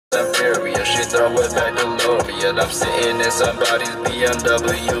Superior, she throw it back to L'Oreal. I'm sitting in somebody's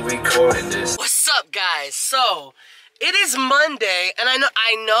BMW recording this. What's up, guys? So it is Monday, and I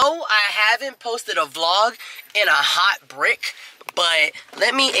know I haven't posted a vlog in a hot brick, but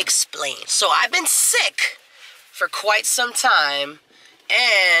let me explain. So I've been sick for quite some time,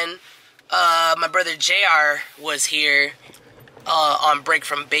 and my brother JR was here on break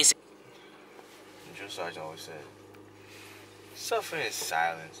from basic. Just like I always said, suffer in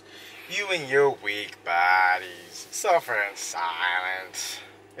silence. You and your weak bodies suffer in silence.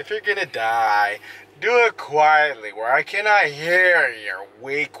 If you're gonna die, do it quietly where I cannot hear your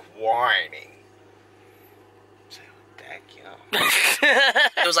weak whining.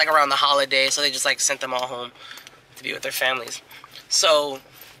 It was like around the holiday, so they just like sent them all home to be with their families. So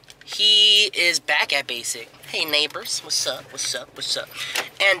he is back at basic. Hey neighbors, what's up? What's up? What's up?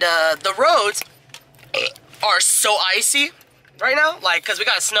 And the roads are so icy right now, like, cause we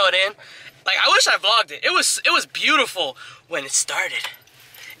got snowed in. Like, I wish I vlogged it. It was beautiful when it started,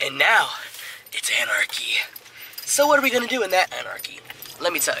 and now it's anarchy. So what are we gonna do in that anarchy?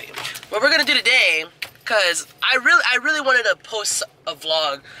 Let me tell you. What we're gonna do today, cause I really wanted to post a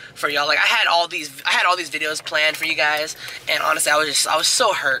vlog for y'all. Like, I had all these videos planned for you guys, and honestly, I was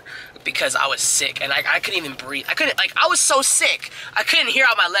so hurt because I was sick and I couldn't even breathe. I was so sick I couldn't hear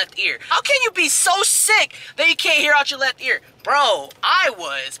out my left ear. How can you be so sick that you can't hear out your left ear? Bro, I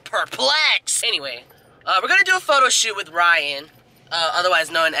was perplexed. Anyway, we're gonna do a photo shoot with Ryan,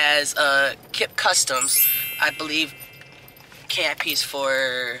 otherwise known as K.I.P Customs. I believe K.I.P is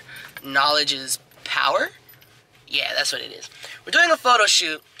for knowledge is power? Yeah, that's what it is. We're doing a photo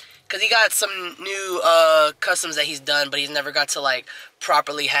shoot because he got some new customs that he's done, but he's never got to like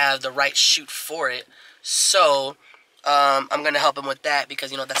properly have the right shoot for it. So I'm gonna help him with that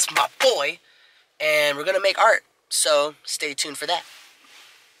because, you know, that's my boy, and we're gonna make art. So stay tuned for that.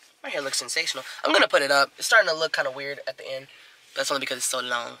 My hair looks sensational. I'm gonna put it up. It's starting to look kind of weird at the end. That's only because it's so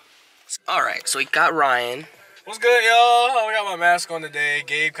long. All right, so we got Ryan. What's good, y'all? I got my mask on today.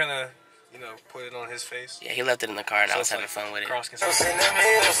 Gabe kind of, you know, put it on his face. Yeah, he left it in the car and I was having fun with it.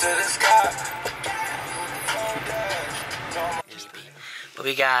 But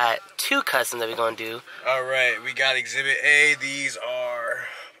we got two customs that we're gonna do. All right, we got Exhibit A. These are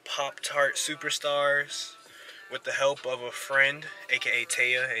Pop-Tart Superstars. With the help of a friend, aka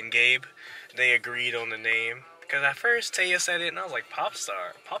Taya and Gabe, they agreed on the name. Because at first Taya said it and I was like,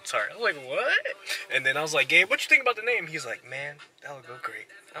 Pop-Tart. I was like, what? And then I was like, Gabe, what you think about the name? He's like, man, that'll go great.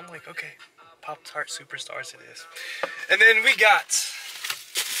 I'm like, okay, Pop-Tart Superstars it is. And then we got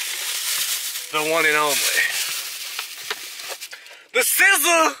the one and only, the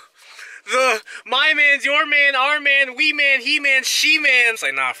SZA. The my man's, your man, our man, we man, he man, she man. It's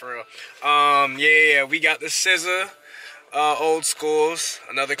like, nah, for real. Yeah, we got the SZA old schools.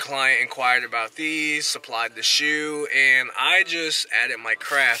 Another client inquired about these, supplied the shoe, and I just added my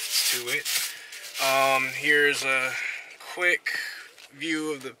crafts to it. Here's a quick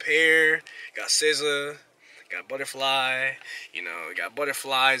view of the pair. Got SZA, got butterfly. You know, got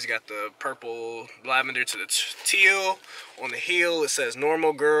butterflies. Got the purple lavender to the teal. On the heel, it says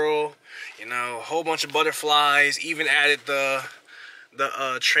normal girl. You know, a whole bunch of butterflies. Even added the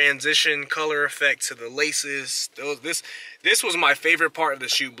transition color effect to the laces. This was my favorite part of the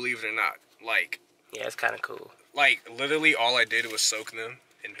shoe, believe it or not. Like, yeah, it's kind of cool. Like, literally all I did was soak them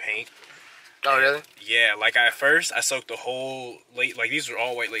in paint. Oh, really? Yeah, like at first I soaked the whole like these were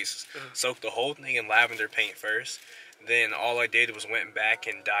all white laces. Soaked the whole thing in lavender paint first. Then all I did was went back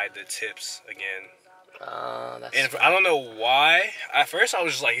and dyed the tips again. And I don't know why. At first I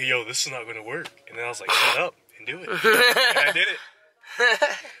was just like, yo, this is not gonna work. And then I was like, shut up and do it. And I did it.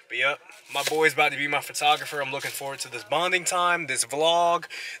 But yep, my boy's about to be my photographer. I'm looking forward to this bonding time, this vlog,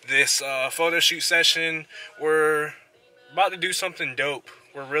 this photo shoot session. We're about to do something dope.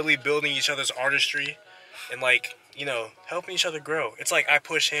 We're really building each other's artistry and, like, you know, helping each other grow. It's like I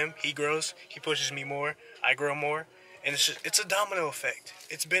push him, he grows, he pushes me more, I grow more. And it's a domino effect.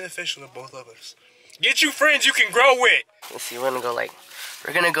 It's beneficial to both of us. Get you friends you can grow with. Let's see, we're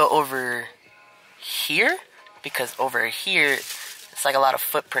gonna go over here, because over here it's like a lot of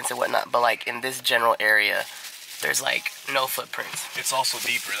footprints and whatnot, but like in this general area there's like no footprints. It's also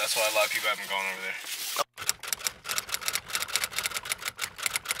deeper, that's why a lot of people haven't gone over there.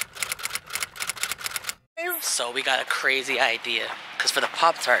 So we got a crazy idea, because for the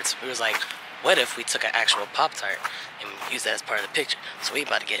Pop-Tarts we was like, what if we took an actual Pop-Tart and used that as part of the picture? So we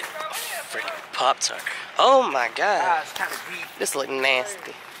about to get a freaking Pop-Tart. Oh my god, it's kind of deep. This look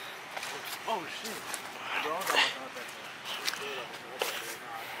nasty. Oh shit.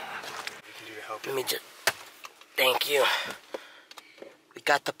 Let me just, thank you.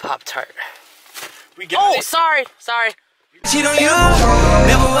 got the Pop-Tart. We got it. Sorry. Cheat on you,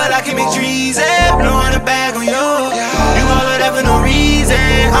 never will I commit treason. Blowing a bag on you, you all of that for no reason.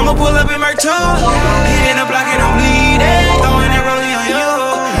 I'ma pull up in my toe, hitting the block and I'm bleeding. Throwing that rolling on you,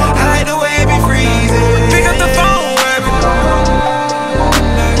 I like the way it be freezing. Pick up the phone, baby,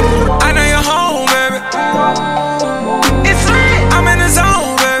 I know you're home, baby. It's lit, I'm in the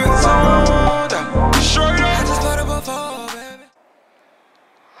zone, baby. I just put up a phone, baby.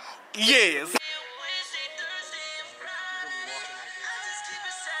 Yes.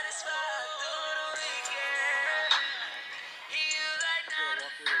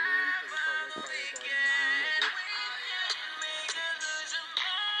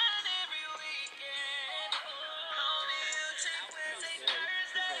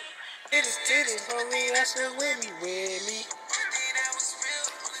 Titties, homie, that's it with me.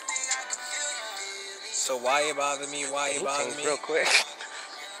 So why you bother me? Why you bother me? Real quick.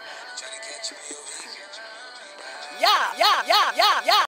 Yeah.